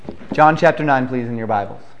John chapter 9, please, in your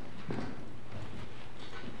Bibles.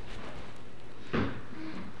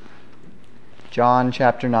 John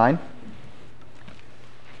chapter 9.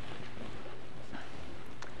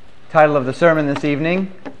 Title of the sermon this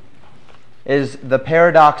evening is The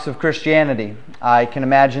Paradox of Christianity. I can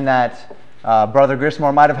imagine that Brother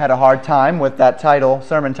Grismore might have had a hard time with that title,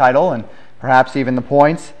 sermon title, and perhaps even the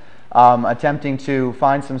points, attempting to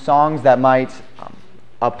find some songs that might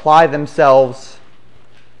apply themselves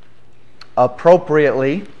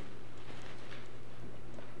appropriately.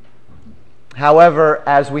 However,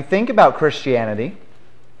 as we think about Christianity,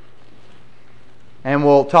 and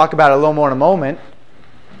we'll talk about it a little more in a moment,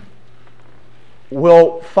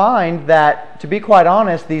 we'll find that, to be quite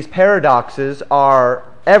honest, these paradoxes are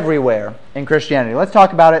everywhere in Christianity. Let's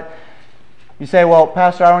talk about it. You say, well,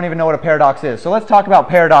 Pastor, I don't even know what a paradox is. So let's talk about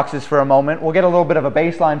paradoxes for a moment. We'll get a little bit of a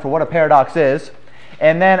baseline for what a paradox is.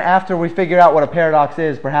 And then after we figure out what a paradox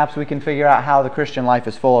is, perhaps we can figure out how the Christian life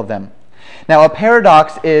is full of them. Now, a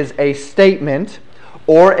paradox is a statement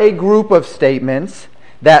or a group of statements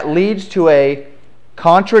that leads to a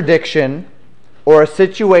contradiction or a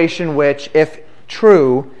situation which, if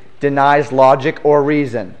true, denies logic or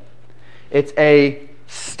reason. It's a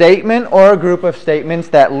statement or a group of statements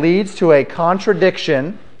that leads to a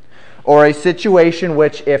contradiction or a situation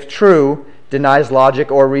which, if true, denies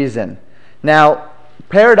logic or reason. Now,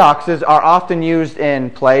 paradoxes are often used in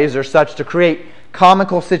plays or such to create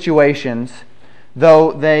comical situations.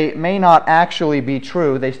 Though they may not actually be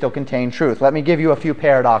true, they still contain truth. Let me give you a few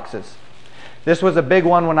paradoxes. This was a big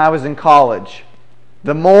one when I was in college.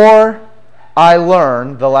 The more I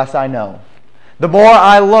learn, the less I know. The more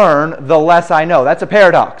I learn, the less I know. That's a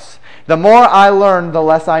paradox. The more I learn, the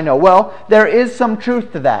less I know. Well, there is some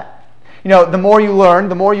truth to that. You know, the more you learn,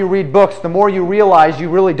 the more you read books, the more you realize you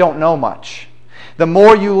really don't know much. The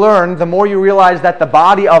more you learn, the more you realize that the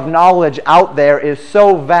body of knowledge out there is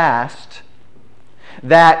so vast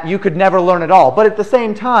that you could never learn it all. But at the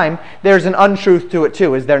same time, there's an untruth to it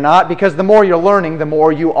too, is there not? Because the more you're learning, the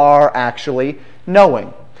more you are actually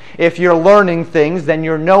knowing. If you're learning things, then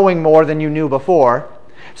you're knowing more than you knew before.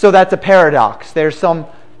 So that's a paradox. There's some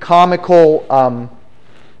comical,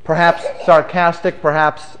 perhaps sarcastic,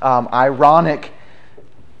 perhaps ironic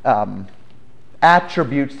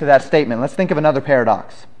attributes to that statement. Let's think of another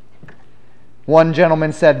paradox. One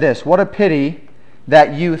gentleman said this: "What a pity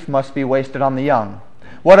that youth must be wasted on the young."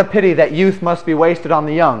 What a pity that youth must be wasted on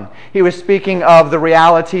the young. He was speaking of the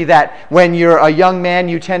reality that when you're a young man,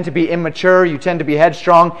 you tend to be immature, you tend to be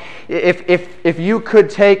headstrong. If you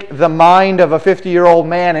could take the mind of a 50-year-old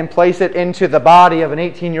man and place it into the body of an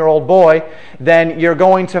 18-year-old boy, then you're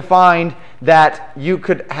going to find that you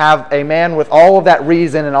could have a man with all of that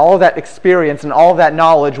reason and all of that experience and all of that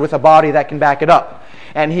knowledge with a body that can back it up.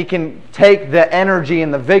 And he can take the energy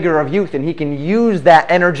and the vigor of youth, and he can use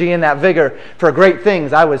that energy and that vigor for great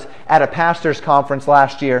things. I was at a pastor's conference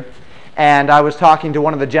last year, and I was talking to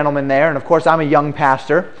one of the gentlemen there, and of course I'm a young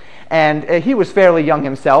pastor, and he was fairly young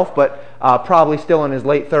himself, but probably still in his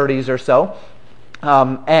late 30s or so.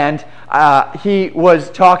 He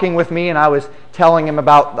was talking with me, and I was telling him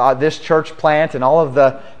about this church plant and all of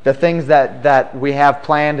the things that we have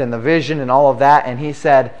planned and the vision and all of that, and he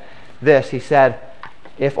said this. He said,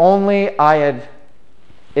 If only I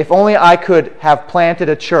could have planted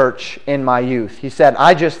a church in my youth. He said,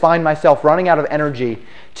 I just find myself running out of energy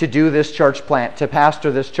to do this church plant, to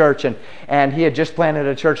pastor this church. And he had just planted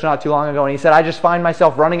a church not too long ago. And he said, I just find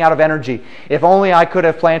myself running out of energy. If only I could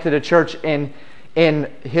have planted a church in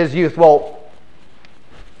his youth. Well,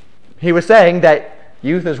 he was saying that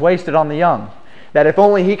youth is wasted on the young. That if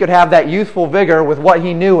only he could have that youthful vigor with what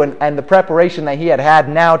he knew and the preparation that he had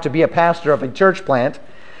now to be a pastor of a church plant,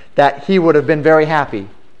 that he would have been very happy.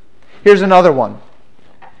 Here's another one.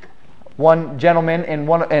 One gentleman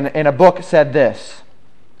in a book said this: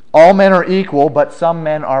 all men are equal, but some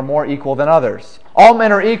men are more equal than others. All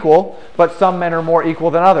men are equal, but some men are more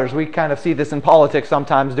equal than others. We kind of see this in politics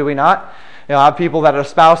sometimes, do we not? You know, I have people that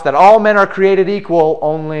espouse that all men are created equal,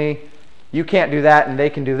 only you can't do that and they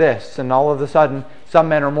can do this. And all of a sudden, some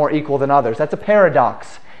men are more equal than others. That's a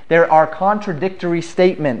paradox. There are contradictory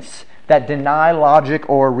statements that deny logic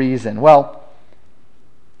or reason. Well,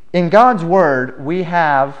 in God's Word, we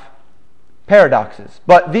have paradoxes.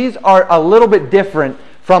 But these are a little bit different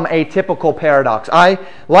from a typical paradox. I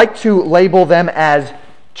like to label them as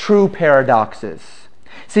true paradoxes.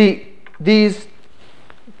 See, these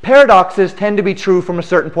paradoxes tend to be true from a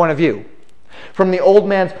certain point of view. From the old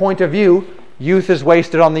man's point of view, youth is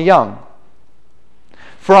wasted on the young.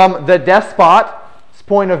 From the despot's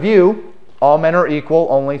point of view, all men are equal,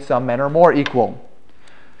 only some men are more equal.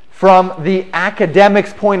 from the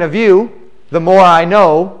academic's point of view, the more I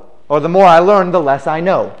know, or the more I learn, the less I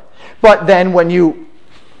know. But then when you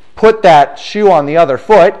put that shoe on the other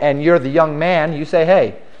foot and you're the young man, you say,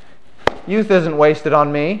 hey, youth isn't wasted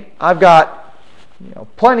on me. I've got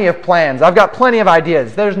plenty of plans. I've got plenty of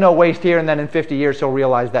ideas. There's no waste here. And then in 50 years, he'll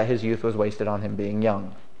realize that his youth was wasted on him being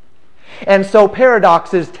young. And so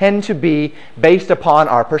paradoxes tend to be based upon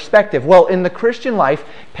our perspective. Well, in the Christian life,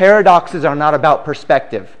 paradoxes are not about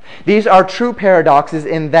perspective. These are true paradoxes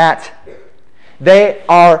in that they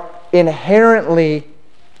are inherently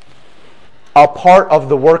a part of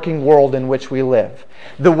the working world in which we live.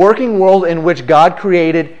 The working world in which God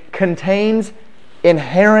created contains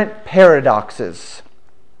inherent paradoxes.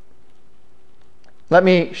 Let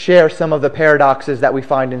me share some of the paradoxes that we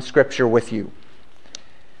find in Scripture with you.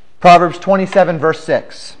 Proverbs 27, verse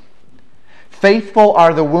 6. Faithful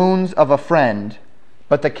are the wounds of a friend,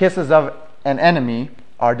 but the kisses of an enemy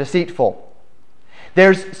are deceitful.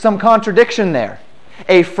 There's some contradiction there.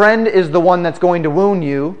 A friend is the one that's going to wound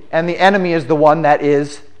you, and the enemy is the one that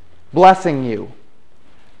is blessing you.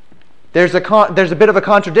 There's a bit of a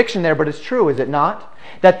contradiction there, but it's true, is it not?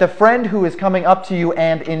 That the friend who is coming up to you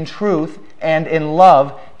and in truth and in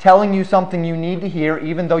love, telling you something you need to hear,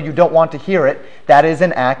 even though you don't want to hear it, that is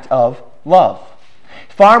an act of love.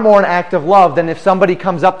 Far more an act of love than if somebody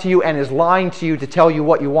comes up to you and is lying to you to tell you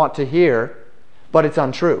what you want to hear, but it's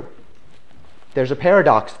untrue. There's a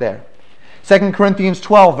paradox there. 2 Corinthians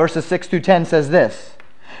 12, verses 6 through 10 says this,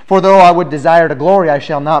 For though I would desire to glory, I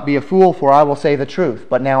shall not be a fool, for I will say the truth.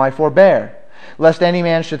 But now I forbear, lest any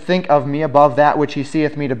man should think of me above that which he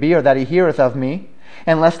seeth me to be, or that he heareth of me.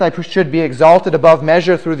 And lest I should be exalted above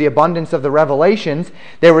measure through the abundance of the revelations,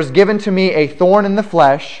 there was given to me a thorn in the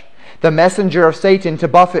flesh, the messenger of Satan to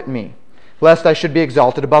buffet me, lest I should be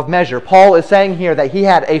exalted above measure. Paul is saying here that he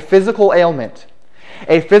had a physical ailment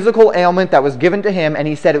that was given to him, and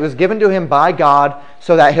he said it was given to him by God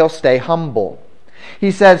so that he'll stay humble. He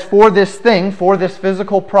says, for this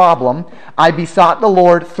physical problem, I besought the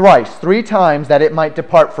Lord thrice, 3 times, that it might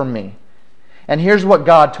depart from me. And here's what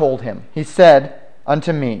God told him. He said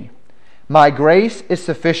unto me, My grace is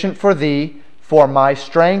sufficient for thee, for my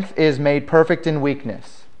strength is made perfect in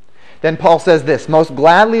weakness. Then Paul says this, Most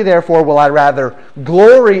gladly therefore will I rather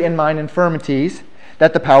glory in mine infirmities,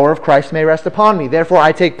 that the power of Christ may rest upon me. Therefore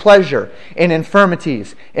I take pleasure in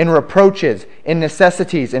infirmities, in reproaches, in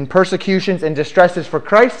necessities, in persecutions, in distresses for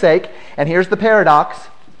Christ's sake. And here's the paradox.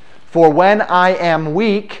 For when I am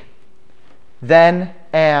weak, then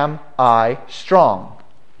am I strong.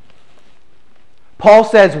 Paul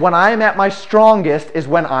says when I am at my strongest is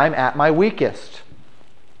when I'm at my weakest.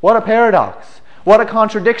 What a paradox. What a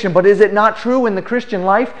contradiction. But is it not true in the Christian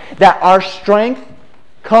life that our strength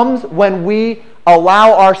comes when we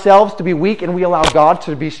allow ourselves to be weak and we allow God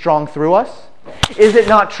to be strong through us? Is it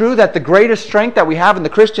not true that the greatest strength that we have in the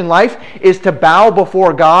Christian life is to bow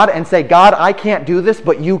before God and say, God, I can't do this,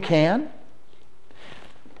 but you can?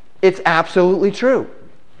 It's absolutely true.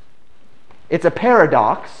 It's a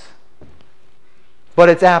paradox, but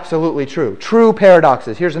it's absolutely true. True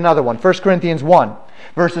paradoxes. Here's another one. 1 Corinthians 1,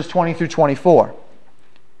 verses 20 through 24.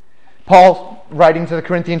 Paul, writing to the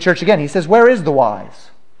Corinthian church again, he says, Where is the wise?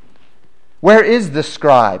 Where is the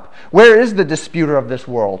scribe? Where is the disputer of this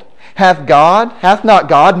world? Hath not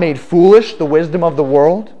God made foolish the wisdom of the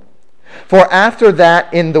world? For after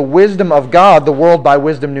that in the wisdom of God the world by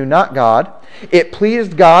wisdom knew not God, it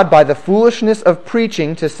pleased God by the foolishness of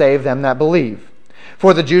preaching to save them that believe.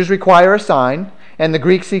 For the Jews require a sign, and the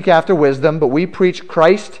Greeks seek after wisdom, but we preach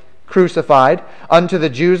Christ crucified, unto the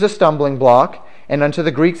Jews a stumbling block, and unto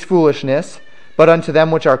the Greeks foolishness, but unto them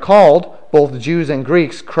which are called, both Jews and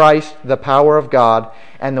Greeks, Christ, the power of God,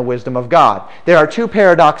 and the wisdom of God. There are 2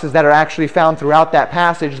 paradoxes that are actually found throughout that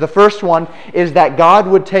passage. The first one is that God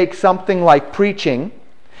would take something like preaching,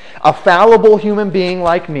 a fallible human being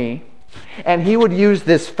like me, and He would use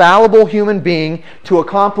this fallible human being to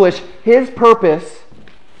accomplish His purpose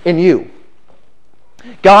in you.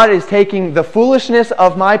 God is taking the foolishness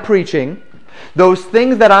of my preaching, those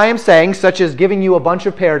things that I am saying, such as giving you a bunch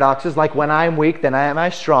of paradoxes, like when I am weak, then am I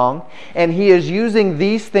strong, and He is using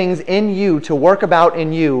these things in you to work about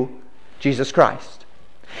in you Jesus Christ.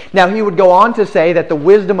 Now, He would go on to say that the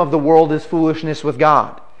wisdom of the world is foolishness with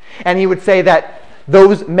God. And He would say that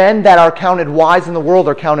those men that are counted wise in the world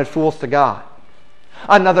are counted fools to God.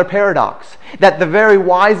 Another paradox, that the very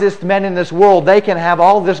wisest men in this world, they can have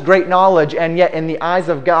all this great knowledge, and yet in the eyes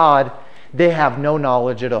of God, they have no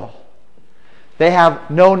knowledge at all. They have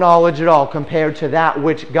no knowledge at all compared to that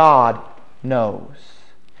which God knows.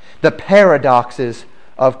 The paradoxes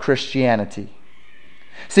of Christianity.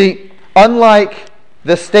 See, unlike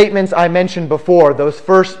the statements I mentioned before, those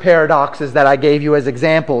first paradoxes that I gave you as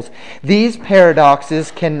examples, these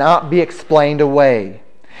paradoxes cannot be explained away.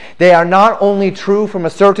 They are not only true from a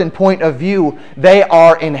certain point of view, they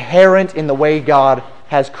are inherent in the way God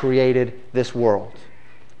has created this world.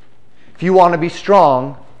 If you want to be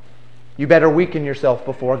strong, you better weaken yourself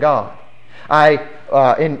before God.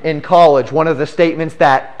 In college, one of the statements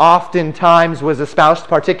that oftentimes was espoused,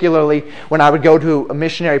 particularly when I would go to a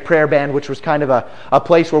missionary prayer band, which was kind of a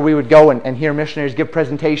place where we would go and hear missionaries give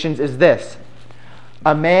presentations, is this: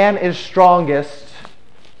 a man is strongest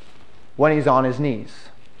when he's on his knees.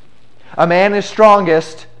 A man is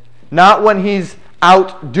strongest not when he's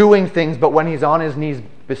out doing things, but when he's on his knees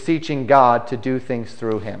beseeching God to do things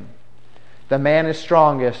through him. The man is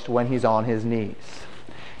strongest when he's on his knees.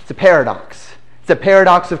 It's a paradox. It's a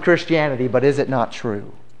paradox of Christianity, but is it not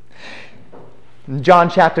true? In John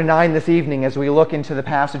chapter 9 this evening, as we look into the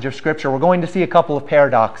passage of Scripture, we're going to see a couple of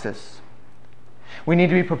paradoxes. We need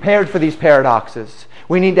to be prepared for these paradoxes.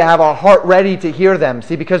 We need to have our heart ready to hear them.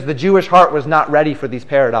 See, because the Jewish heart was not ready for these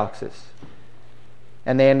paradoxes.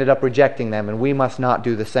 And they ended up rejecting them, and we must not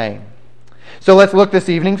do the same. So let's look this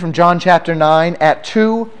evening from John chapter 9 at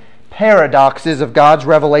two paradoxes of God's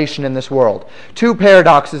revelation in this world. Two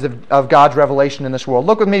paradoxes of God's revelation in this world.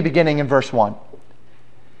 Look with me beginning in verse 1.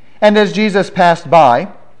 And as Jesus passed by,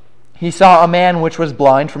 he saw a man which was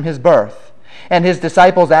blind from his birth. And his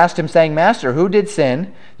disciples asked him, saying, Master, who did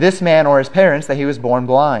sin, this man or his parents, that he was born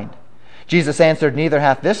blind? Jesus answered, Neither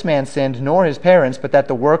hath this man sinned, nor his parents, but that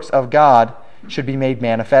the works of God should be made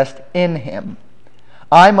manifest in him.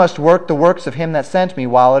 I must work the works of him that sent me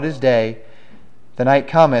while it is day. The night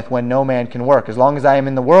cometh when no man can work. As long as I am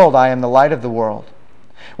in the world, I am the light of the world.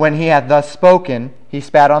 When he had thus spoken, he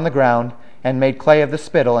spat on the ground, and made clay of the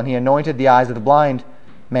spittle, and he anointed the eyes of the blind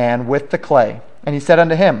man with the clay. And he said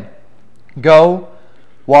unto him, Go,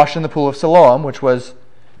 wash in the pool of Siloam, which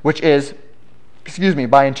is,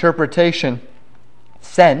 by interpretation,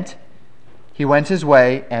 sent. He went his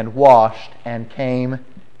way, and washed, and came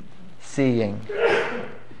seeing.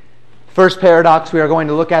 First paradox we are going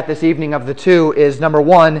to look at this evening of the two is, number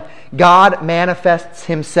one, God manifests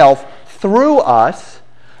himself through us,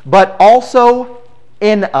 but also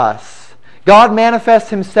in us. God manifests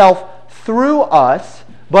himself through us,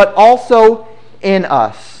 but also in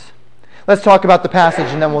us. Let's talk about the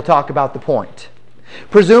passage and then we'll talk about the point.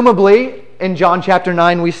 Presumably, in John chapter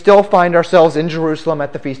 9, we still find ourselves in Jerusalem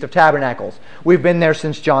at the Feast of Tabernacles. We've been there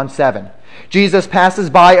since John 7. Jesus passes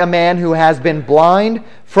by a man who has been blind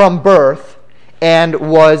from birth and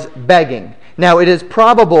was begging. Now, it is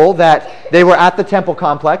probable that they were at the temple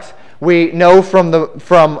complex. We know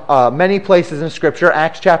from many places in Scripture,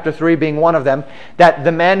 Acts chapter 3 being one of them, that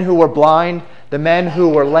the men who were blind, the men who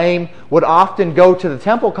were lame, would often go to the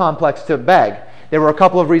temple complex to beg. There were a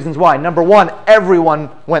couple of reasons why. Number one, everyone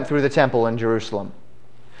went through the temple in Jerusalem.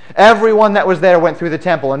 Everyone that was there went through the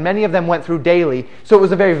temple, and many of them went through daily, so it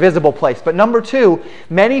was a very visible place. But number two,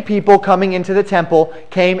 many people coming into the temple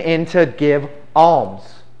came in to give alms.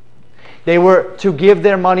 They were to give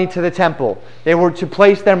their money to the temple. They were to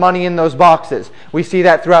place their money in those boxes. We see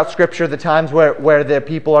that throughout Scripture, the times where the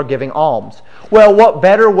people are giving alms. Well, what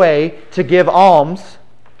better way to give alms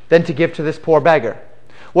than to give to this poor beggar?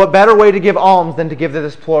 What better way to give alms than to give to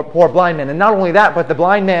this poor blind man? And not only that, but the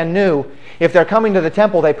blind man knew if they're coming to the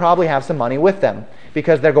temple, they probably have some money with them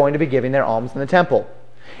because they're going to be giving their alms in the temple.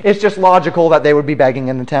 It's just logical that they would be begging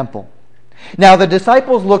in the temple. Now, the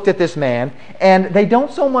disciples looked at this man, and they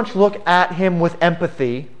don't so much look at him with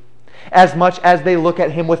empathy as much as they look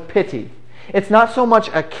at him with pity. It's not so much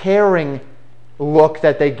a caring look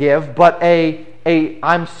that they give, but a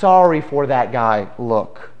I'm sorry for that guy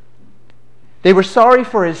look. They were sorry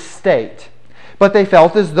for his state, but they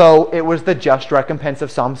felt as though it was the just recompense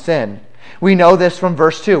of some sin. We know this from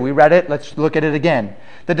verse 2. We read it. Let's look at it again.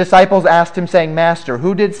 The disciples asked him, saying, Master,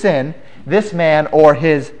 who did sin, this man or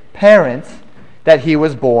his parents, that he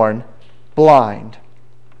was born blind?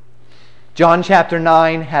 John chapter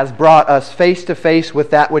 9 has brought us face to face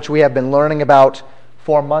with that which we have been learning about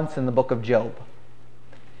for months in the book of Job.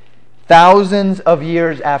 Thousands of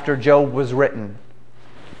years after Job was written,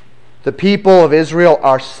 the people of Israel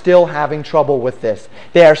are still having trouble with this.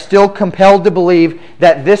 They are still compelled to believe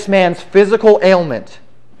that this man's physical ailment,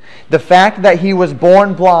 the fact that he was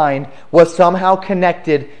born blind, was somehow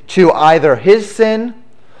connected to either his sin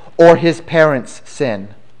or his parents'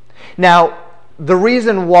 sin. Now, the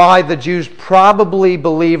reason why the Jews probably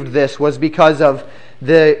believed this was because of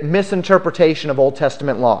the misinterpretation of Old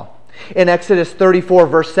Testament law. In Exodus 34,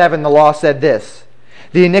 verse 7, the law said this,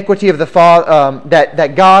 The iniquity of the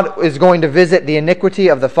that God is going to visit the iniquity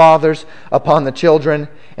of the fathers upon the children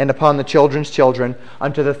and upon the children's children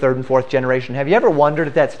unto the third and fourth generation. Have you ever wondered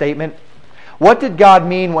at that statement? What did God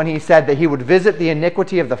mean when He said that He would visit the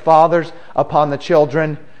iniquity of the fathers upon the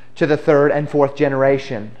children to the third and fourth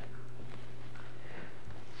generation?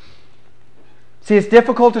 See, it's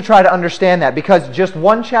difficult to try to understand that because just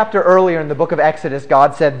one chapter earlier in the book of Exodus,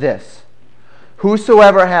 God said this: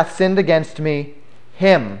 "Whosoever hath sinned against me,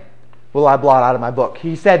 him will I blot out of my book."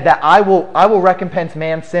 He said that I will recompense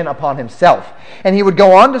man's sin upon himself. And He would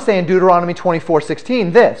go on to say in Deuteronomy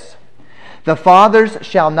 24:16 this: "The fathers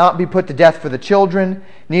shall not be put to death for the children,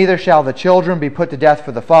 neither shall the children be put to death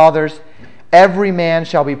for the fathers. Every man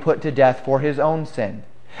shall be put to death for his own sin."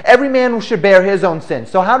 Every man should bear his own sin.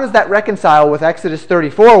 So how does that reconcile with Exodus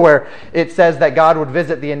 34, where it says that God would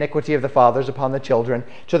visit the iniquity of the fathers upon the children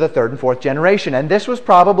to the third and fourth generation? And this was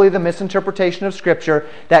probably the misinterpretation of Scripture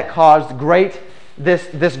that caused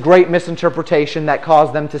this great misinterpretation that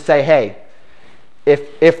caused them to say, hey,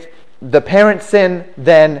 if the parents sin,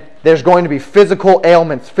 then there's going to be physical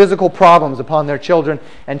ailments, physical problems upon their children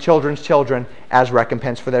and children's children as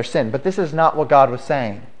recompense for their sin. But this is not what God was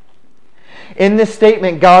saying. In this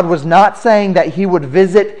statement, God was not saying that He would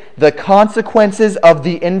visit the consequences of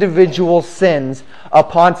the individual sins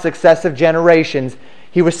upon successive generations.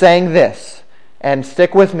 He was saying this, and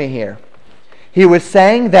stick with me here. He was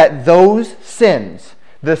saying that those sins,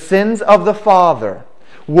 the sins of the father,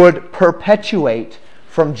 would perpetuate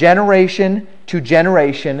from generation to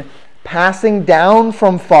generation, passing down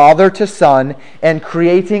from father to son and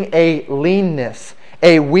creating a leanness,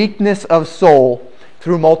 a weakness of soul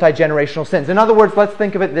through multi-generational sins. In other words, let's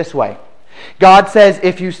think of it this way. God says,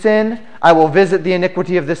 if you sin, I will visit the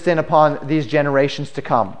iniquity of this sin upon these generations to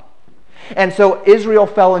come. And so Israel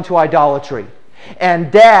fell into idolatry.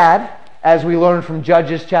 And Dad, as we learned from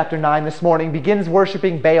Judges chapter 9 this morning, begins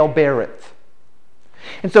worshiping Baal-berith.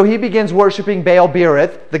 And so he begins worshiping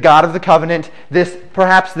Baal-berith, the God of the covenant,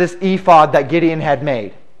 perhaps this ephod that Gideon had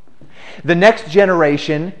made. The next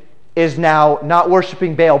generation is now not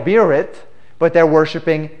worshiping Baal-berith, but they're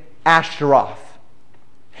worshiping Ashtaroth.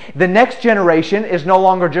 The next generation is no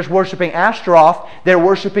longer just worshiping Ashtaroth, they're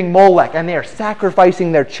worshiping Molech, and they are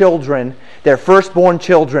sacrificing their children, their firstborn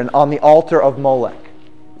children, on the altar of Molech.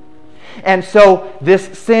 And so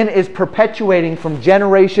this sin is perpetuating from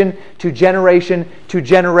generation to generation to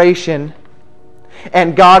generation.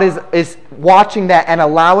 And God is watching that and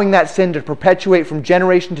allowing that sin to perpetuate from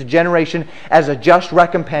generation to generation as a just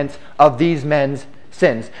recompense of these men's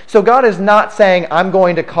sins. So God is not saying, I'm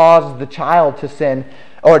going to cause the child to sin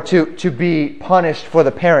or to be punished for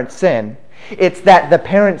the parent's sin. It's that the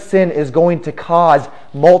parent's sin is going to cause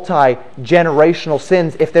multi-generational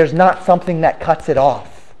sins if there's not something that cuts it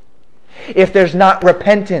off. If there's not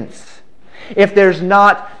repentance. If there's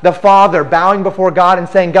not the father bowing before God and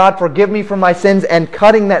saying, God, forgive me for my sins, and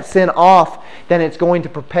cutting that sin off, then it's going to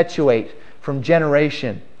perpetuate from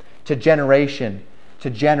generation to generation to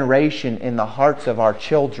generation in the hearts of our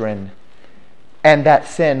children, and that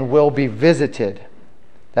sin will be visited.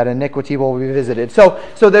 That iniquity will be visited. So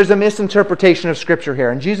there's a misinterpretation of Scripture here,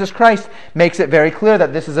 and Jesus Christ makes it very clear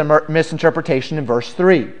that this is a misinterpretation in verse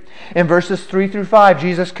 3. In verses 3 through 5,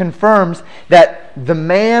 Jesus confirms that the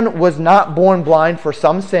man was not born blind for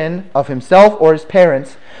some sin of himself or his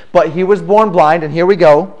parents, but he was born blind, and here we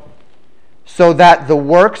go, so that the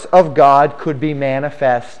works of God could be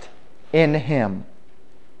manifest in him.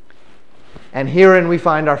 And herein we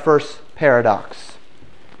find our first paradox.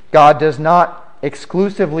 God does not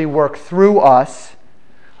exclusively work through us.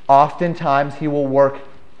 Oftentimes He will work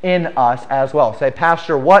in us as well. Say,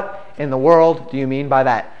 Pastor, what in the world do you mean by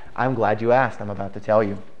that? I'm glad you asked. I'm about to tell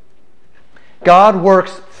you. God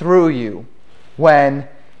works through you when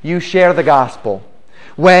you share the gospel,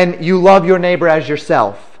 when you love your neighbor as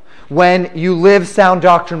yourself, when you live sound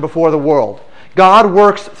doctrine before the world. God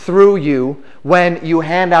works through you when you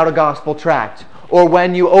hand out a gospel tract, or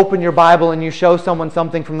when you open your Bible and you show someone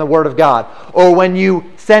something from the Word of God, or when you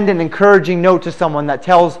send an encouraging note to someone that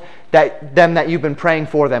tells them that you've been praying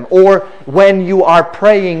for them, or when you are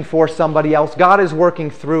praying for somebody else. God is working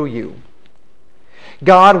through you.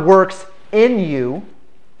 God works in you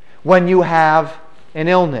when you have an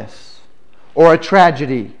illness, or a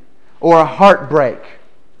tragedy, or a heartbreak,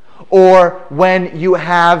 or when you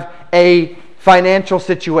have a financial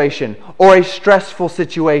situation, or a stressful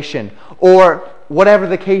situation, or whatever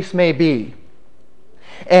the case may be.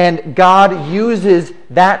 And God uses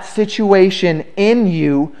that situation in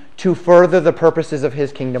you to further the purposes of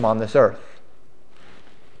His kingdom on this earth.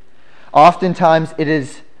 Oftentimes it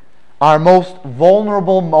is our most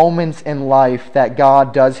vulnerable moments in life that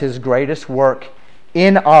God does His greatest work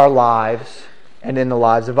in our lives and in the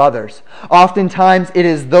lives of others. Oftentimes it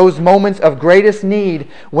is those moments of greatest need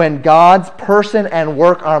when God's person and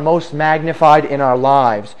work are most magnified in our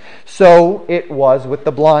lives. So it was with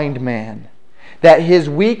the blind man, that his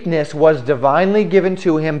weakness was divinely given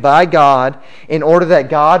to him by God in order that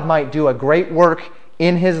God might do a great work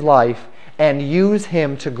in his life and use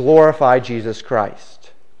him to glorify Jesus Christ.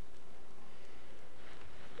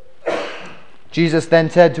 Jesus then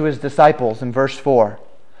said to His disciples in verse 4,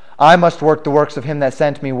 I must work the works of Him that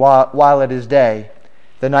sent me while it is day.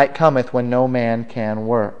 The night cometh when no man can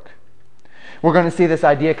work. We're going to see this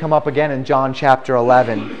idea come up again in John chapter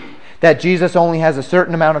 11, that Jesus only has a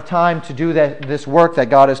certain amount of time to do this work that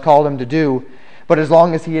God has called Him to do, but as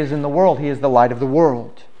long as He is in the world, He is the light of the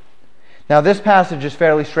world. Now this passage is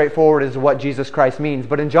fairly straightforward as to what Jesus Christ means,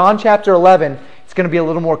 but in John chapter 11, it's going to be a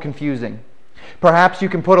little more confusing. Perhaps you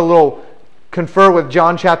can confer with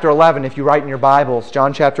John chapter 11 if you write in your Bibles,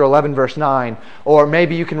 John chapter 11 verse 9. Or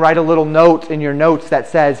maybe you can write a little note in your notes that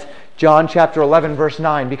says John chapter 11 verse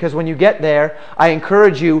 9. Because when you get there, I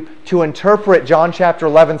encourage you to interpret John chapter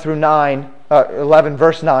 11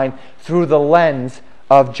 verse 9 through the lens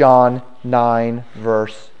of John 9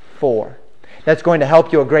 verse 4. That's going to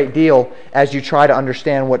help you a great deal as you try to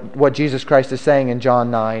understand what Jesus Christ is saying in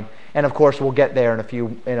John 9. And of course we'll get there in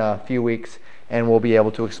a few weeks, and we'll be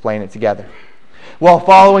able to explain it together. Well,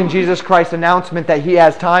 following Jesus Christ's announcement that He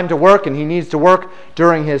has time to work and He needs to work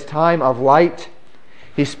during His time of light,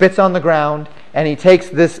 He spits on the ground and He takes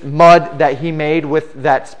this mud that He made with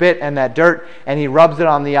that spit and that dirt and He rubs it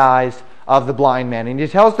on the eyes of the blind man. And He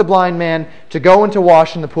tells the blind man to go and to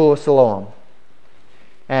wash in the pool of Siloam.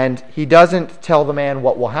 And He doesn't tell the man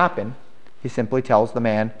what will happen. He simply tells the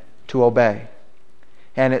man to obey.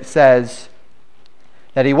 And it says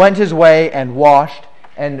that he went his way and washed,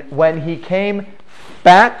 and when he came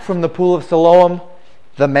back from the pool of Siloam,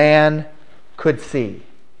 the man could see.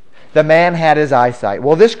 The man had his eyesight.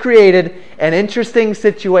 Well, this created an interesting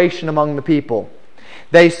situation among the people.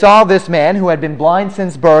 They saw this man who had been blind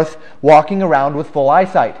since birth walking around with full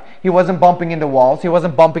eyesight. He wasn't bumping into walls. He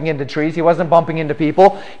wasn't bumping into trees. He wasn't bumping into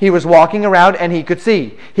people. He was walking around and he could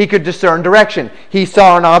see. He could discern direction. He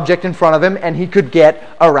saw an object in front of him and he could get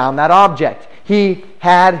around that object. He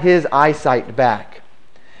had his eyesight back.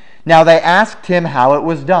 Now they asked him how it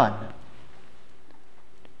was done,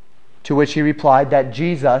 to which he replied that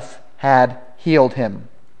Jesus had healed him.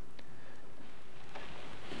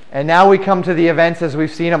 And now we come to the events as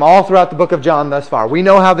we've seen them all throughout the book of John thus far. We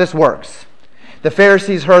know how this works. The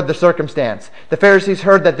Pharisees heard the circumstance. The Pharisees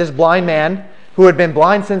heard that this blind man, who had been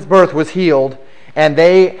blind since birth, was healed, and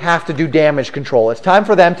they have to do damage control. It's time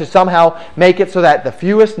for them to somehow make it so that the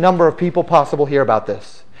fewest number of people possible hear about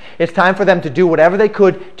this. It's time for them to do whatever they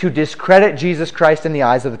could to discredit Jesus Christ in the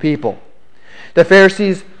eyes of the people. The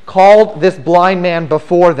Pharisees called this blind man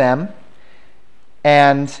before them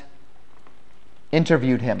and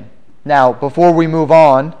interviewed him. Now, before we move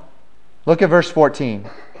on, look at verse 14.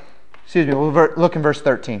 We'll look in verse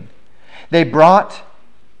 13. They brought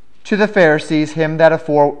to the Pharisees him that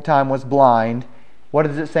aforetime was blind. What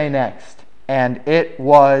does it say next? And it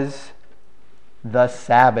was the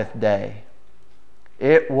Sabbath day.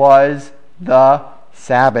 It was the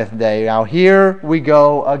Sabbath day. Now here we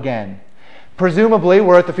go again. Presumably,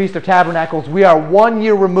 we're at the Feast of Tabernacles. We are 1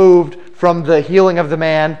 year removed from the healing of the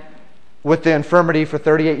man with the infirmity for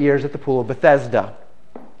 38 years at the pool of Bethesda.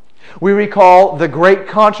 We recall the great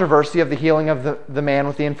controversy of the healing of the man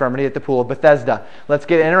with the infirmity at the pool of Bethesda. Let's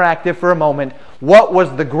get interactive for a moment. What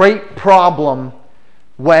was the great problem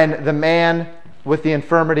when the man with the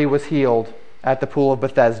infirmity was healed at the pool of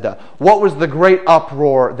Bethesda? What was the great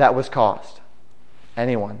uproar that was caused?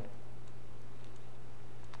 Anyone?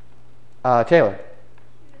 Taylor.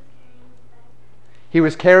 He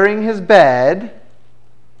was carrying his bed.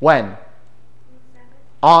 When?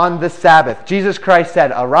 On the Sabbath. Jesus Christ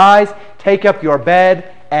said, "Arise, take up your bed,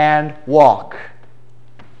 and walk."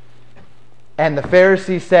 And the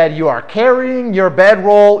Pharisees said, "You are carrying your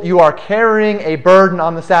bedroll, you are carrying a burden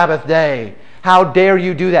on the Sabbath day. How dare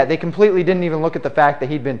you do that?" They completely didn't even look at the fact that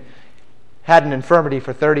he'd had an infirmity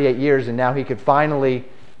for 38 years, and now he could finally,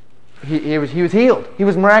 he was healed. He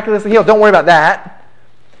was miraculously healed. Don't worry about that.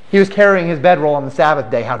 He was carrying his bedroll on the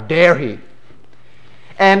Sabbath day. How dare he?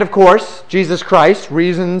 And of course, Jesus Christ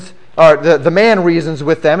reasons, or the man reasons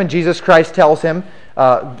with them, and Jesus Christ tells him,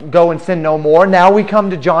 go and sin no more. Now we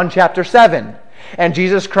come to John chapter 7. And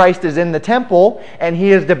Jesus Christ is in the temple, and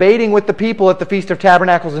he is debating with the people at the Feast of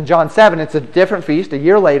Tabernacles in John 7. It's a different feast, a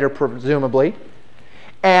year later presumably.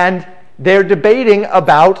 And they're debating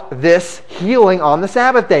about this healing on the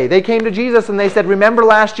Sabbath day. They came to Jesus and they said, remember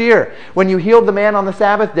last year when you healed the man on the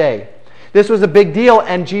Sabbath day? This was a big deal,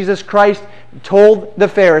 and Jesus Christ told the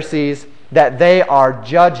Pharisees that they are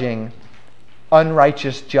judging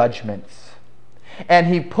unrighteous judgments. And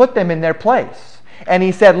he put them in their place. And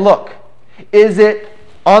he said, look, is it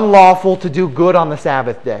unlawful to do good on the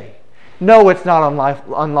Sabbath day? No, it's not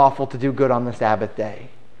unlawful to do good on the Sabbath day.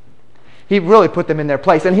 He really put them in their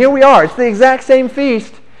place. And here we are. It's the exact same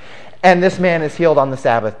feast. And this man is healed on the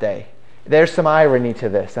Sabbath day. There's some irony to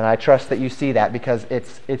this, and I trust that you see that because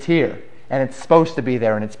it's here. And it's supposed to be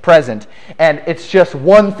there, and it's present. And it's just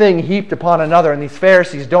one thing heaped upon another, and these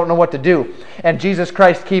Pharisees don't know what to do. And Jesus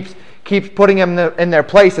Christ keeps putting them in their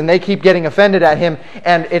place, and they keep getting offended at him.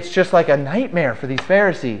 And it's just like a nightmare for these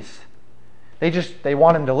Pharisees. They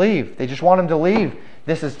want him to leave. They just want him to leave.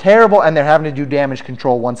 This is terrible, and they're having to do damage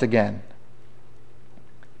control once again.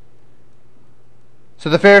 So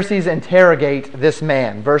the Pharisees interrogate this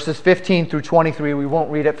man. Verses 15 through 23, we won't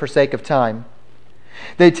read it for sake of time.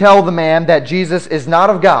 They tell the man that Jesus is not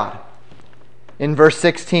of God. In verse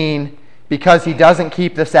 16, because he doesn't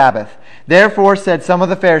keep the Sabbath. Therefore said some of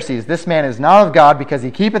the Pharisees, this man is not of God because he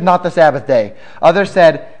keepeth not the Sabbath day. Others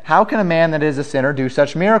said, how can a man that is a sinner do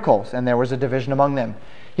such miracles? And there was a division among them.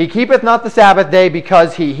 He keepeth not the Sabbath day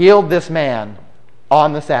because he healed this man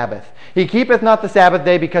on the Sabbath. He keepeth not the Sabbath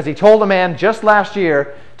day because he told a man just last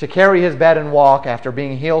year to carry his bed and walk after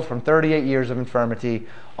being healed from 38 years of infirmity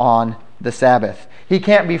on the Sabbath. He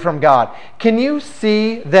can't be from God. Can you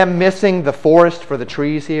see them missing the forest for the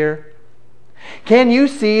trees here? Can you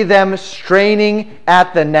see them straining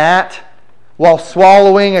at the gnat while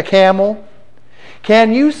swallowing a camel?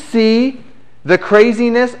 Can you see the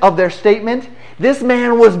craziness of their statement? This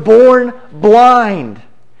man was born blind.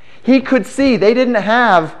 He could see. They didn't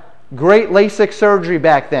have great LASIK surgery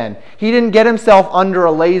back then. He didn't get himself under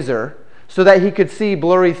a laser so that he could see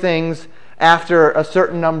blurry things after a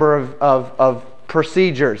certain number of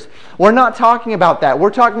procedures. We're not talking about that. We're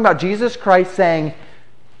talking about Jesus Christ saying,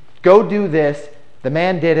 go do this. The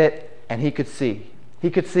man did it, and he could see. He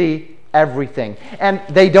could see everything. And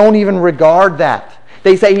they don't even regard that.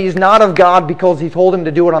 They say he's not of God because he told him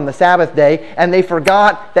to do it on the Sabbath day, and they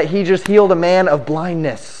forgot that he just healed a man of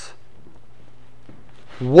blindness.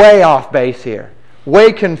 Way off base here.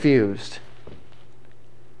 Way confused.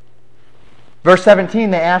 Verse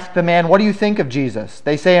 17, they ask the man, what do you think of Jesus?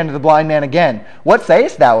 They say unto the blind man again, what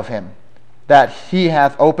sayest thou of him? That he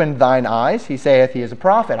hath opened thine eyes? He saith he is a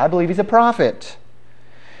prophet. I believe he's a prophet.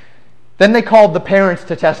 Then they called the parents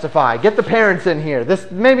to testify. Get the parents in here.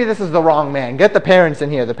 Maybe this is the wrong man. Get the parents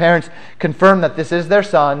in here. The parents confirm that this is their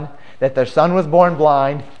son, that their son was born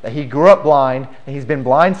blind, that he grew up blind, that he's been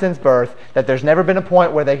blind since birth, that there's never been a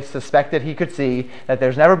point where they suspected he could see, that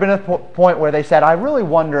there's never been a point where they said, I really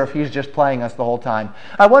wonder if he's just playing us the whole time.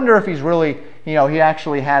 I wonder if he's really, he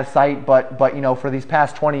actually has sight, but for these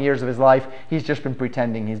past 20 years of his life, he's just been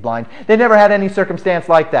pretending he's blind. They never had any circumstance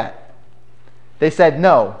like that. They said,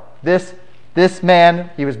 no, this man,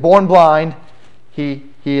 he was born blind, he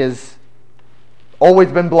has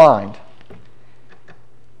always been blind.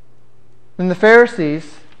 Then the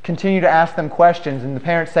Pharisees continue to ask them questions, and the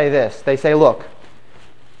parents say this. They say, look,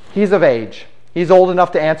 he's of age. He's old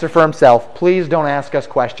enough to answer for himself. Please don't ask us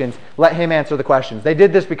questions. Let him answer the questions. They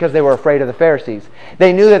did this because they were afraid of the Pharisees.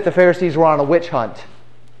 They knew that the Pharisees were on a witch hunt.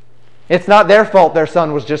 It's not their fault their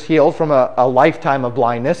son was just healed from a lifetime of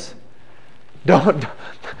blindness. Don't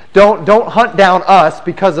hunt down us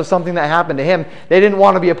because of something that happened to him. They didn't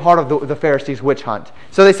want to be a part of the Pharisees' witch hunt.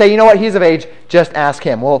 So they say, you know what, he's of age, just ask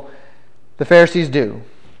him. Well, the Pharisees do.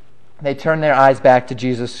 They turn their eyes back to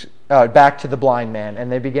Jesus, back to the blind man,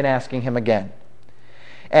 and they begin asking him again.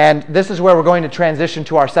 And this is where we're going to transition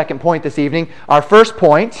to our second point this evening. Our first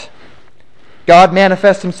point, God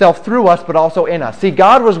manifests himself through us, but also in us. See,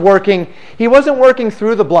 God was working, he wasn't working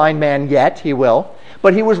through the blind man yet, he will,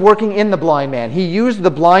 but he was working in the blind man. He used the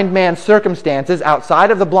blind man's circumstances outside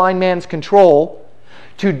of the blind man's control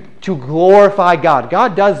to glorify God.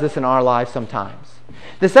 God does this in our lives sometimes.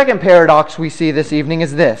 The second paradox we see this evening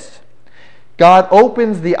is this. God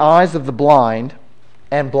opens the eyes of the blind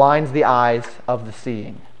and blinds the eyes of the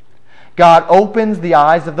seeing. God opens the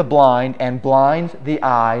eyes of the blind and blinds the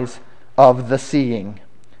eyes of the seeing.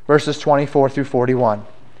 Verses 24 through 41.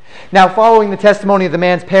 Now, following the testimony of the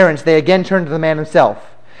man's parents, they again turn to the man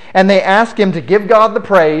himself. And they ask him to give God the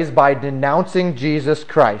praise by denouncing Jesus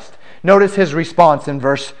Christ. Notice his response in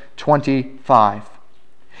verse 25.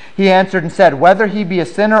 He answered and said, whether he be a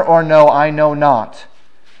sinner or no, I know not.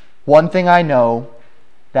 One thing I know,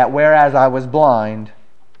 that whereas I was blind,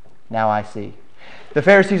 now I see. The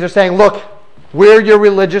Pharisees are saying, look, we're your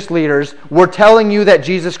religious leaders. We're telling you that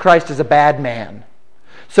Jesus Christ is a bad man.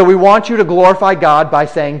 So we want you to glorify God by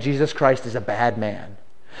saying Jesus Christ is a bad man.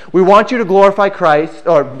 We want you to glorify Christ,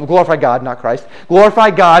 or glorify God, not Christ.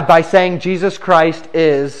 Glorify God by saying Jesus Christ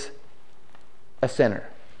is a sinner.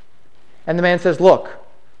 And the man says, look,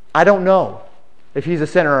 I don't know if he's a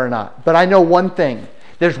sinner or not, but I know one thing.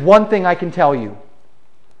 There's one thing I can tell you.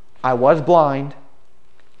 I was blind,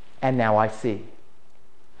 and now I see.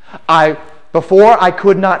 Before I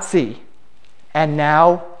could not see, and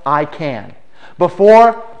now I can.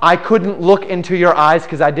 Before I couldn't look into your eyes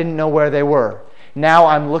because I didn't know where they were. Now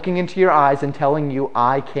I'm looking into your eyes and telling you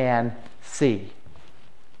I can see.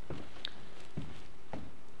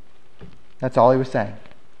 That's all he was saying.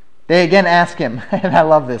 They again ask him, and I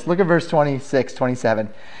love this. Look at verse 26, 27.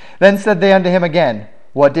 Then said they unto him again,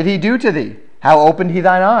 what did he do to thee? How opened he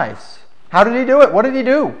thine eyes? How did he do it? What did he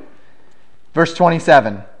do? Verse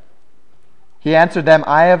 27. He answered them,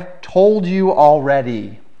 I have told you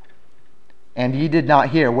already, and ye did not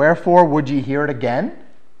hear. Wherefore would ye hear it again?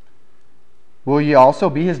 Will ye also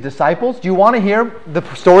be his disciples? Do you want to hear the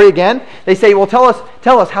story again? They say, well, tell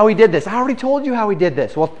us how he did this. I already told you how he did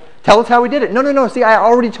this. Well, tell us how he did it. No. See, I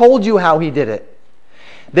already told you how he did it.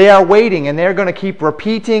 They are waiting, and they're going to keep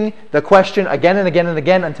repeating the question again and again and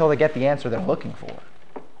again until they get the answer they're looking for.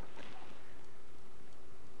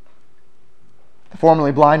 The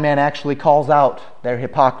formerly blind man actually calls out their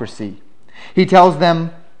hypocrisy. He tells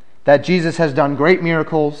them that Jesus has done great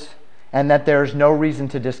miracles and that there's no reason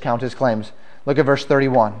to discount his claims. Look at verse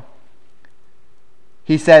 31.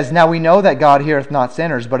 He says, now we know that God heareth not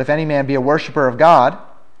sinners, but if any man be a worshipper of God,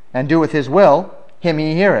 and doeth his will, him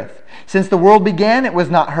he heareth. Since the world began, it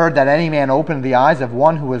was not heard that any man opened the eyes of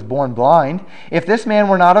one who was born blind. If this man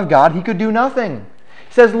were not of God, he could do nothing.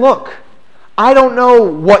 He says, look, I don't know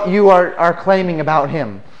what you are claiming about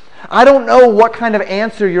him. I don't know what kind of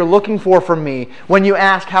answer you're looking for from me when you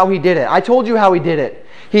ask how he did it. I told you how he did it.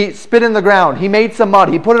 He spit in the ground. He made some mud.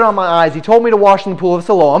 He put it on my eyes. He told me to wash in the pool of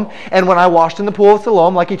Siloam. And when I washed in the pool of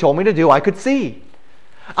Siloam, like he told me to do, I could see.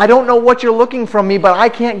 I don't know what you're looking from me, but I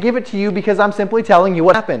can't give it to you because I'm simply telling you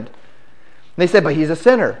what happened. And they said, but he's a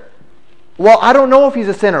sinner. Well, I don't know if he's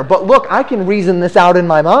a sinner, but look, I can reason this out in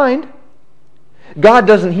my mind. God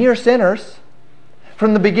doesn't hear sinners.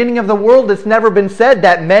 From the beginning of the world, it's never been said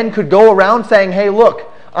that men could go around saying, hey, look,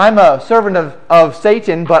 I'm a servant of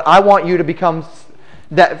Satan, but I want you to become,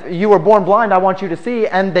 that you were born blind, I want you to see,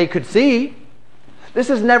 and they could see. This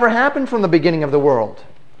has never happened from the beginning of the world.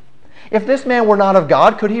 If this man were not of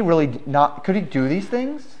God, could he do these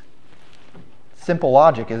things? Simple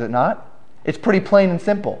logic, is it not? It's pretty plain and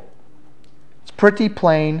simple. It's pretty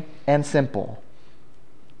plain and simple.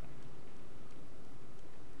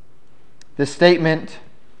 This statement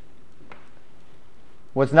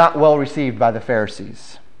was not well received by the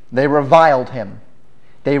Pharisees. They reviled him.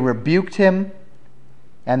 They rebuked him,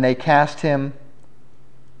 and they cast him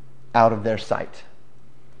out of their sight.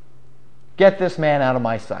 Get this man out of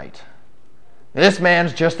my sight. This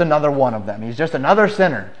man's just another one of them. He's just another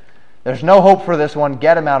sinner. There's no hope for this one.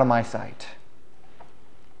 Get him out of my sight.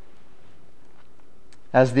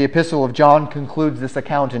 As the epistle of John concludes this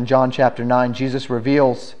account in John chapter 9, Jesus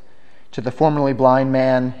reveals to the formerly blind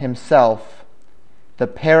man himself the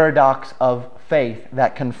paradox of faith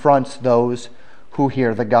that confronts those who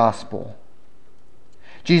hear the gospel.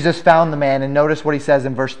 Jesus found the man, and notice what he says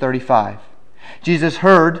in verse 35. Jesus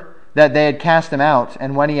heard that they had cast him out,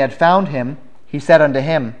 and when he had found him, he said unto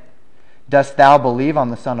him, dost thou believe on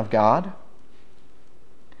the Son of God?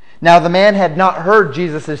 Now the man had not heard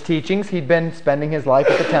Jesus' teachings. He'd been spending his life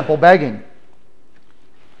at the temple begging.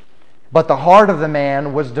 But the heart of the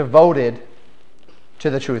man was devoted to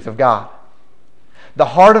the truth of God. The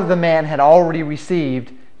heart of the man had already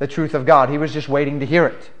received the truth of God. He was just waiting to hear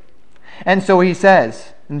it. And so he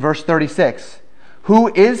says in verse 36,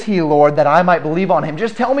 who is he, Lord, that I might believe on him?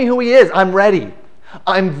 Just tell me who he is. I'm ready.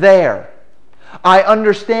 I'm there. I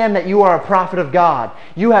understand that you are a prophet of God.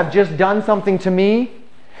 You have just done something to me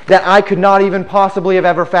that I could not even possibly have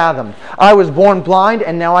ever fathomed. I was born blind,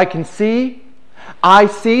 and now I can see. I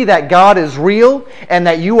see that God is real and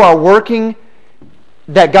that you are working,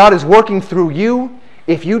 that God is working through you.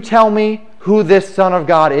 If you tell me who this Son of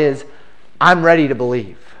God is, I'm ready to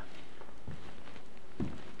believe.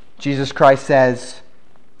 Jesus Christ says,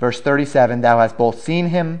 verse 37, thou hast both seen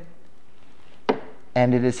him,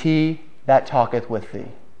 and it is he that talketh with thee.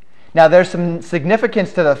 Now there's some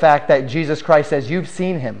significance to the fact that Jesus Christ says, you've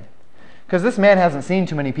seen him. Because this man hasn't seen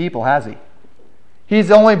too many people, has he? He's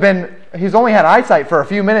only had eyesight for a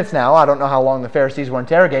few minutes now. I don't know how long the Pharisees were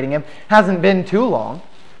interrogating him. Hasn't been too long.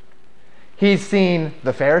 He's seen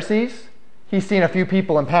the Pharisees. He's seen a few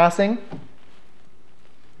people in passing.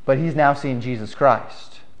 But he's now seen Jesus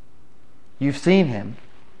Christ. You've seen him.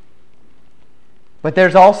 But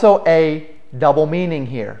there's also a double meaning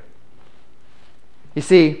here. You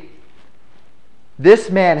see, this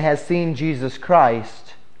man has seen Jesus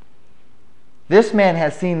Christ. This man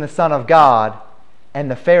has seen the Son of God, and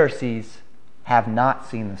the Pharisees have not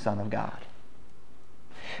seen the Son of God.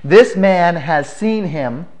 This man has seen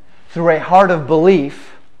him through a heart of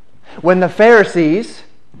belief, when the Pharisees,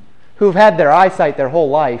 who've had their eyesight their whole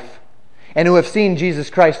life, and who have seen Jesus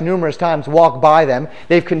Christ numerous times walk by them,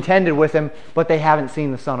 they've contended with him, but they haven't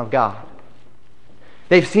seen the Son of God.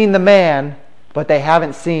 They've seen the man, but they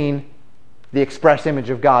haven't seen the express image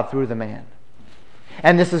of God through the man.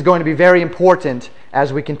 And this is going to be very important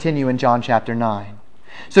as we continue in John chapter 9.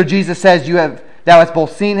 So Jesus says, thou hast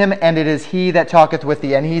both seen him, and it is he that talketh with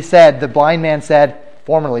thee. And he said,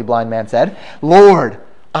 formerly blind man said, Lord,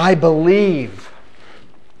 I believe.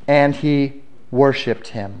 And he worshipped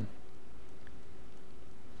him.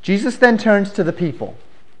 Jesus then turns to the people.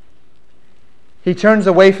 He turns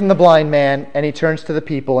away from the blind man, and he turns to the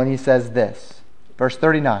people, and he says this. Verse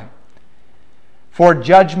 39. For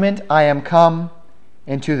judgment I am come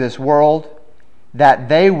into this world, that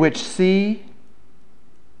they which see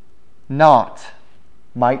not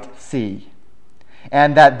might see,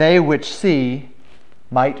 and that they which see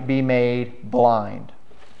might be made blind.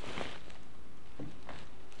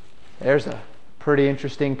 There's a pretty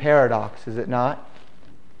interesting paradox, is it not?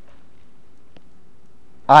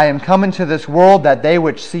 I am come into this world that they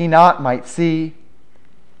which see not might see,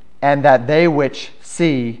 and that they which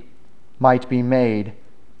see might be made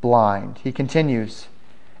blind. He continues,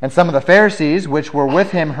 and some of the Pharisees which were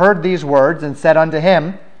with him heard these words, and said unto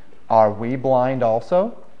him, Are we blind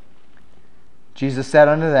also? Jesus said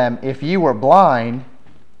unto them, If ye were blind,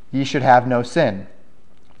 ye should have no sin.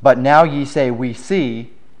 But now ye say, We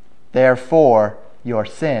see, therefore your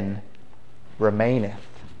sin remaineth.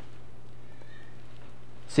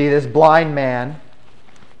 See, this blind man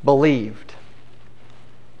believed.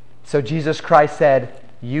 So Jesus Christ said,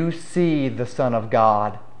 You see the Son of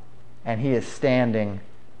God, and he is standing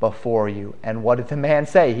before you. And what did the man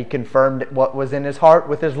say? He confirmed what was in his heart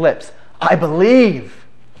with his lips. I believe.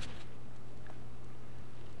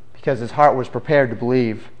 Because his heart was prepared to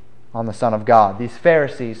believe on the Son of God. These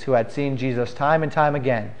Pharisees who had seen Jesus time and time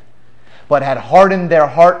again, but had hardened their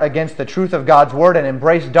heart against the truth of God's word and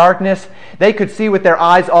embraced darkness, they could see with their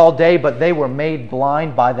eyes all day, but they were made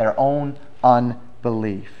blind by their own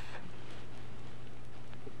unbelief.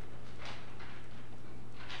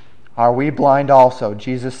 Are we blind also?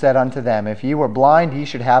 Jesus said unto them, If ye were blind, ye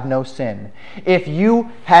should have no sin. If you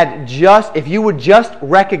would just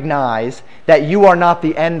recognize that you are not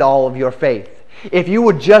the end all of your faith, if you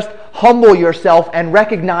would just humble yourself and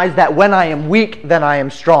recognize that when I am weak, then I am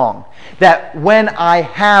strong. That when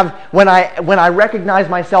I recognize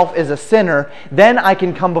myself as a sinner, then I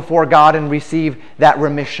can come before God and receive that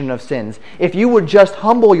remission of sins. If you would just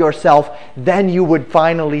humble yourself, then you would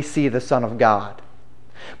finally see the Son of God.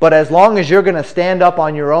 But as long as you're going to stand up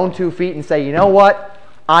on your own 2 feet and say, you know what?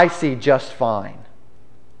 I see just fine.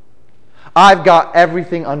 I've got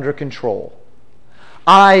everything under control.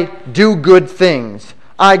 I do good things.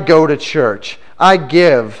 I go to church. I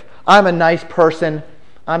give. I'm a nice person.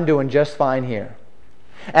 I'm doing just fine here.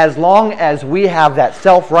 As long as we have that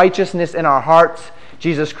self-righteousness in our hearts,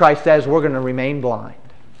 Jesus Christ says we're going to remain blind.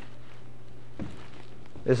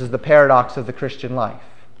 This is the paradox of the Christian life.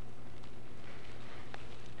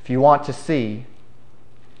 If you want to see,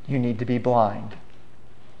 you need to be blind.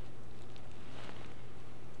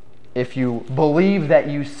 If you believe that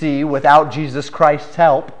you see without Jesus Christ's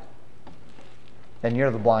help, then you're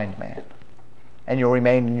the blind man. And you'll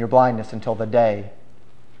remain in your blindness until the day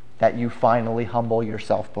that you finally humble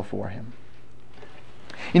yourself before him.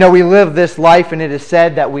 You know, we live this life, and it is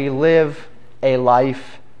said that we live a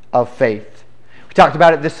life of faith. We talked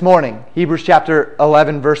about it this morning. Hebrews chapter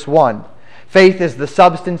 11, verse 1. Faith is the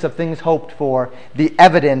substance of things hoped for, the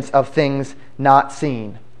evidence of things not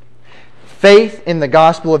seen. Faith in the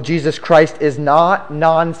gospel of Jesus Christ is not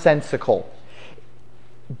nonsensical,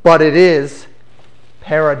 but it is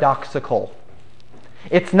paradoxical.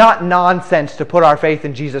 It's not nonsense to put our faith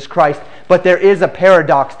in Jesus Christ, but there is a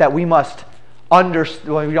paradox that we must understand.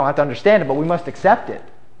 Well, we don't have to understand it, but we must accept it,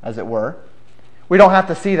 as it were. We don't have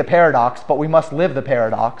to see the paradox, but we must live the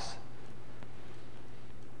paradox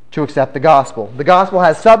to accept the gospel. The gospel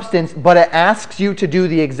has substance, but it asks you to do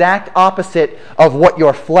the exact opposite of what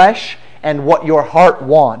your flesh and what your heart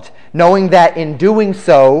want, knowing that in doing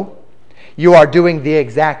so, you are doing the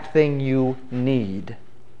exact thing you need.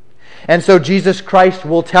 And so Jesus Christ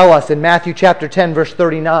will tell us in Matthew chapter 10, verse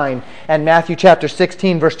 39, and Matthew chapter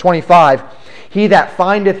 16, verse 25, "He that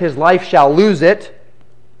findeth his life shall lose it,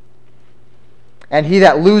 and he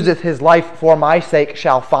that loseth his life for my sake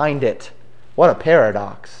shall find it." What a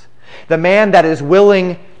paradox. The man that is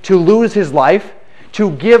willing to lose his life, to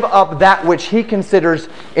give up that which he considers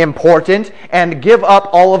important, and give up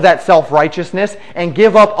all of that self-righteousness, and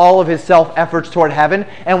give up all of his self-efforts toward heaven,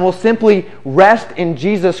 and will simply rest in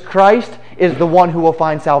Jesus Christ, is the one who will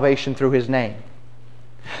find salvation through His name.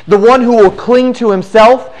 The one who will cling to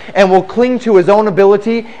himself, and will cling to his own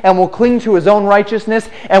ability, and will cling to his own righteousness,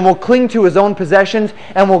 and will cling to his own possessions,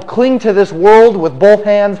 and will cling to this world with both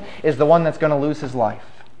hands, is the one that's going to lose his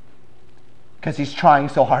life. Because he's trying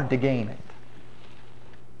so hard to gain it.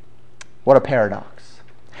 What a paradox.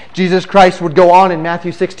 Jesus Christ would go on in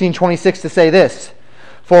Matthew 16:26 to say this,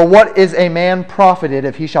 "For what is a man profited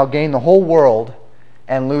if he shall gain the whole world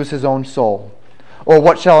and lose his own soul? Or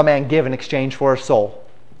what shall a man give in exchange for his soul?"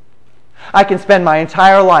 I can spend my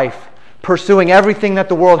entire life pursuing everything that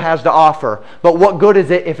the world has to offer, but what good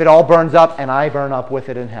is it if it all burns up and I burn up with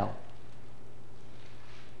it in hell?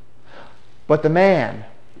 But the man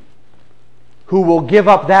who will give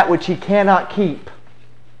up that which he cannot keep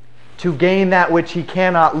to gain that which he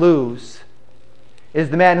cannot lose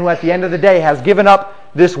is the man who at the end of the day has given up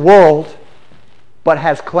this world but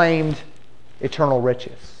has claimed eternal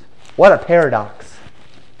riches. What a paradox.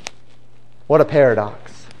 What a paradox.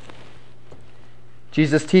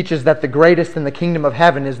 Jesus teaches that the greatest in the kingdom of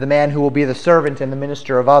heaven is the man who will be the servant and the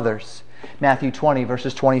minister of others. Matthew 20,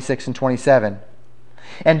 verses 26 and 27.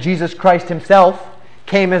 And Jesus Christ Himself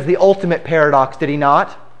came as the ultimate paradox, did He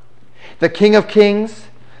not? The King of Kings,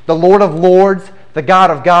 the Lord of Lords, the God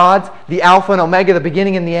of gods, the Alpha and Omega, the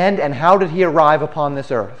beginning and the end. And how did He arrive upon this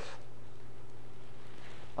earth?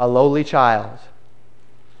 A lowly child,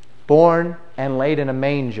 born and laid in a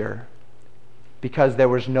manger, because there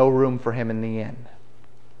was no room for Him in the inn.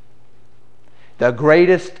 The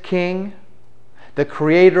greatest King, the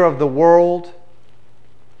Creator of the world,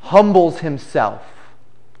 humbles Himself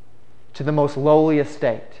to the most lowly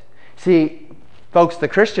estate. See, folks, the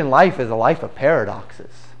Christian life is a life of paradoxes.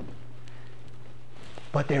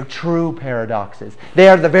 But they're true paradoxes. They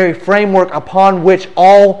are the very framework upon which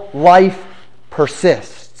all life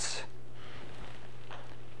persists.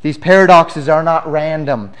 These paradoxes are not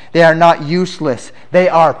random. They are not useless. They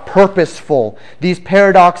are purposeful. These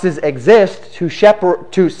paradoxes exist to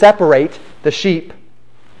separate the sheep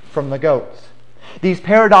from the goats. These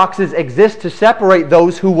paradoxes exist to separate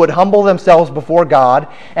those who would humble themselves before God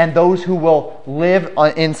and those who will live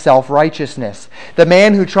in self-righteousness. The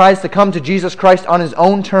man who tries to come to Jesus Christ on his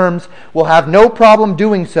own terms will have no problem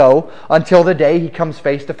doing so until the day he comes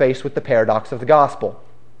face to face with the paradox of the gospel.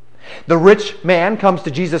 The rich man comes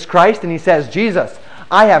to Jesus Christ and he says, "Jesus,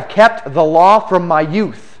 I have kept the law from my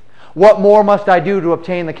youth. What more must I do to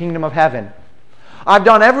obtain the kingdom of heaven? I've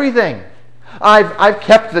done everything. I've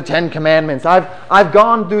kept the 10 Commandments. I've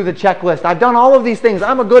gone through the checklist. I've done all of these things.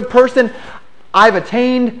 I'm a good person. I've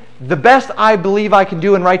attained the best I believe I can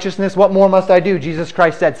do in righteousness. What more must I do?" Jesus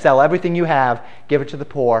Christ said, "Sell everything you have, give it to the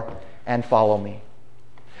poor, and follow me.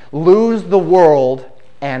 Lose the world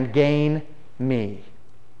and gain me."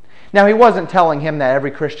 Now, He wasn't telling him that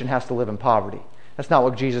every Christian has to live in poverty. That's not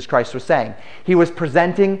what Jesus Christ was saying. He was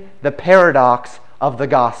presenting the paradox of the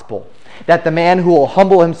gospel. That the man who will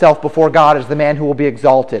humble himself before God is the man who will be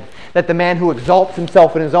exalted. That the man who exalts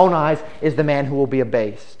himself in his own eyes is the man who will be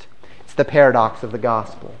abased. It's the paradox of the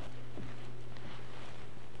gospel.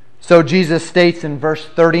 So Jesus states in verse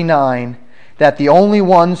 39 that the only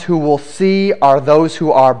ones who will see are those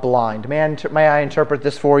who are blind. May I interpret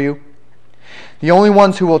this for you? The only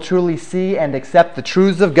ones who will truly see and accept the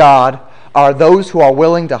truths of God are those who are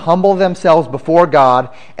willing to humble themselves before God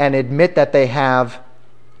and admit that they have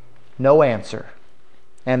no answer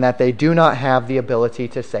and that they do not have the ability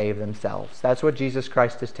to save themselves. That's what Jesus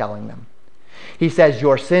Christ is telling them. He says,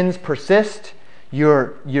 your sins persist,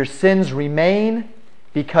 your sins remain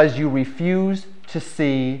because you refuse to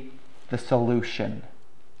see the solution.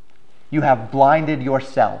 You have blinded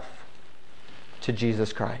yourself to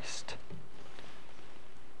Jesus Christ.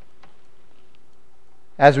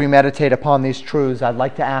 As we meditate upon these truths, I'd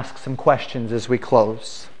like to ask some questions as we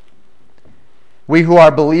close. We who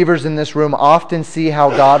are believers in this room often see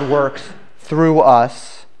how God works through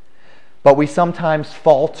us, but we sometimes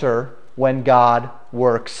falter when God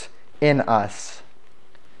works in us.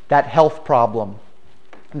 That health problem,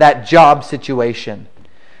 that job situation,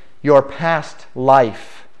 your past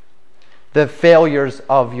life, the failures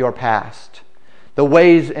of your past, the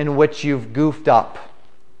ways in which you've goofed up,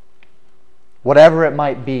 whatever it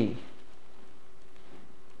might be,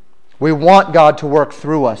 We want God to work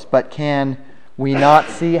through us, but can we not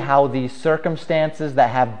see how these circumstances that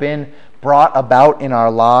have been brought about in our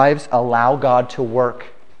lives allow God to work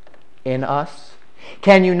in us?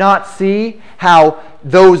 Can you not see how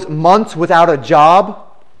those months without a job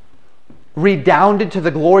redounded to the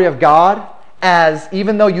glory of God, as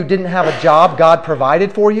even though you didn't have a job, God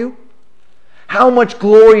provided for you? How much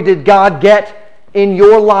glory did God get in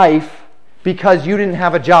your life because you didn't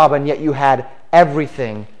have a job and yet you had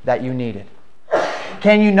everything that you needed?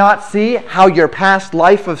 Can you not see how your past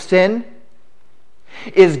life of sin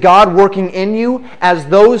is God working in you as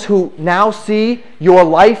those who now see your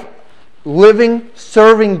life living,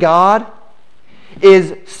 serving God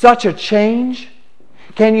is such a change?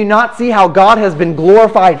 Can you not see how God has been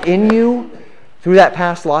glorified in you through that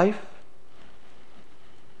past life?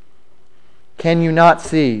 Can you not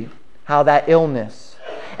see how that illness,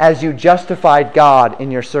 as you justified God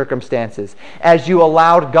in your circumstances, as you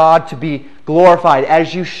allowed God to be glorified,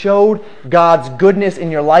 as you showed God's goodness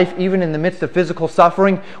in your life, even in the midst of physical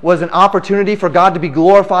suffering, was an opportunity for God to be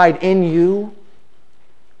glorified in you?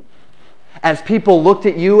 As people looked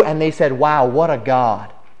at you and they said, wow, what a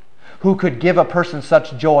God who could give a person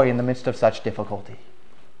such joy in the midst of such difficulty.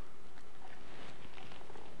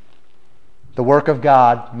 The work of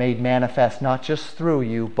God made manifest not just through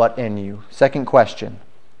you, but in you. Second question.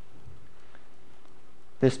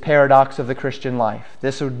 This paradox of the Christian life.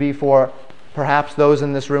 This would be for perhaps those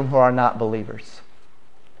in this room who are not believers.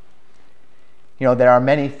 You know, there are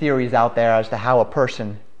many theories out there as to how a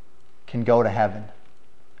person can go to heaven,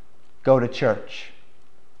 go to church,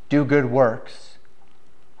 do good works,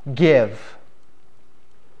 give,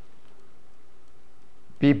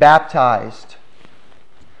 be baptized,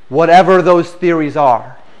 whatever those theories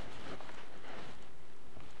are.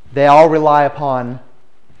 They all rely upon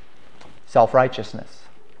self-righteousness.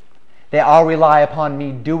 They all rely upon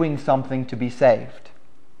me doing something to be saved.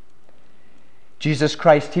 Jesus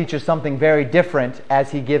Christ teaches something very different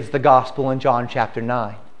as He gives the gospel in John chapter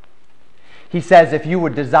 9. He says if you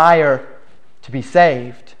would desire to be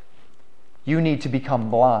saved, you need to become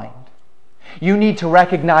blind. You need to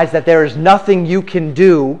recognize that there is nothing you can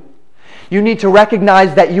do. You need to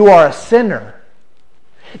recognize that you are a sinner,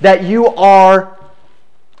 that you are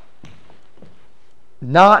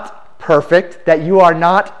not perfect, that you are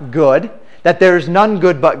not good, that there is none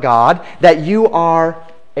good but God, that you are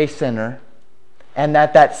a sinner, and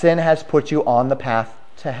that sin has put you on the path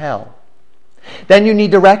to hell. Then you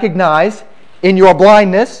need to recognize in your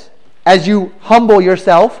blindness, as you humble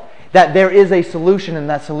yourself, that there is a solution, and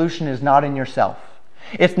that solution is not in yourself.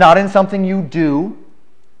 It's not in something you do.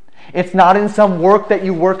 It's not in some work that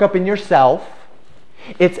you work up in yourself.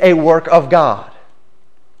 It's a work of God.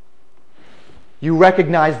 You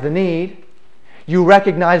recognize the need. You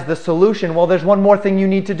recognize the solution. Well, there's one more thing you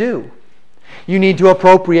need to do. You need to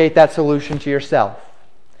appropriate that solution to yourself.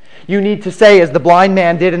 You need to say, as the blind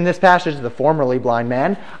man did in this passage, the formerly blind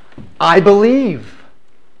man, I believe.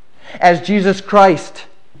 As Jesus Christ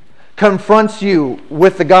confronts you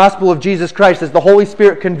with the gospel of Jesus Christ, as the Holy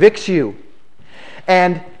Spirit convicts you,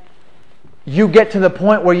 and you get to the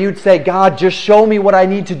point where you'd say, God, just show me what I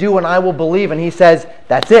need to do and I will believe. And He says,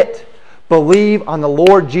 that's it. Believe on the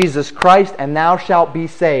Lord Jesus Christ and thou shalt be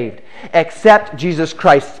saved. Accept Jesus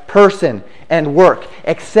Christ's person and work.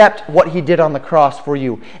 Accept what He did on the cross for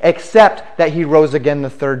you. Accept that He rose again the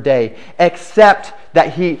third day. Accept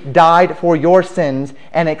that He died for your sins,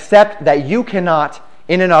 and accept that you cannot,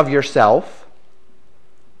 in and of yourself,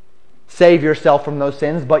 save yourself from those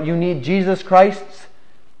sins, but you need Jesus Christ's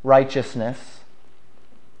righteousness.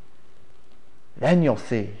 Then you'll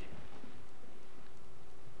see.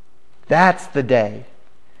 That's the day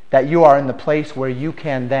that you are in the place where you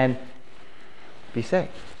can then be saved.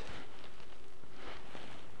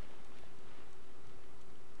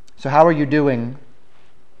 So how are you doing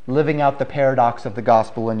living out the paradox of the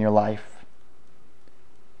gospel in your life?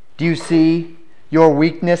 Do you see your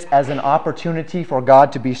weakness as an opportunity for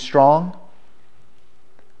God to be strong?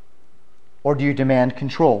 Or do you demand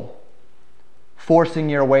control, forcing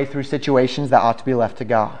your way through situations that ought to be left to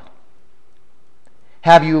God?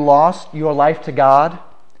 Have you lost your life to God,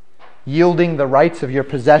 yielding the rights of your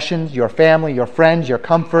possessions, your family, your friends, your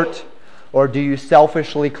comfort? Or do you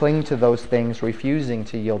selfishly cling to those things, refusing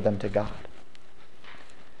to yield them to God?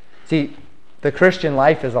 See, the Christian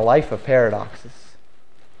life is a life of paradoxes.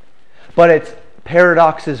 But it's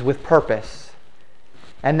paradoxes with purpose.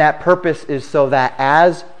 And that purpose is so that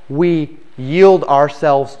as we yield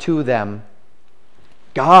ourselves to them,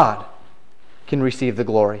 God can receive the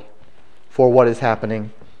glory for what is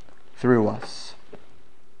happening through us.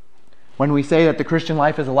 When we say that the Christian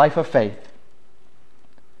life is a life of faith,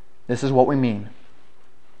 This is what we mean.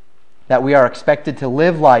 That we are expected to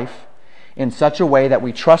live life in such a way that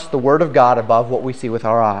we trust the Word of God above what we see with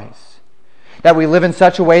our eyes. That we live in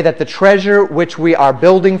such a way that the treasure which we are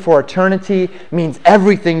building for eternity means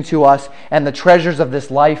everything to us, and the treasures of this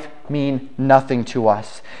life mean nothing to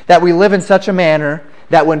us. That we live in such a manner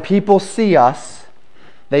that when people see us,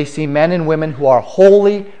 they see men and women who are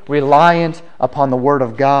wholly reliant upon the Word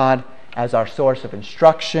of God as our source of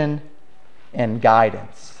instruction and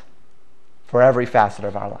guidance for every facet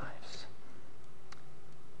of our lives.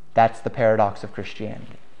 That's the paradox of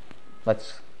Christianity. Let's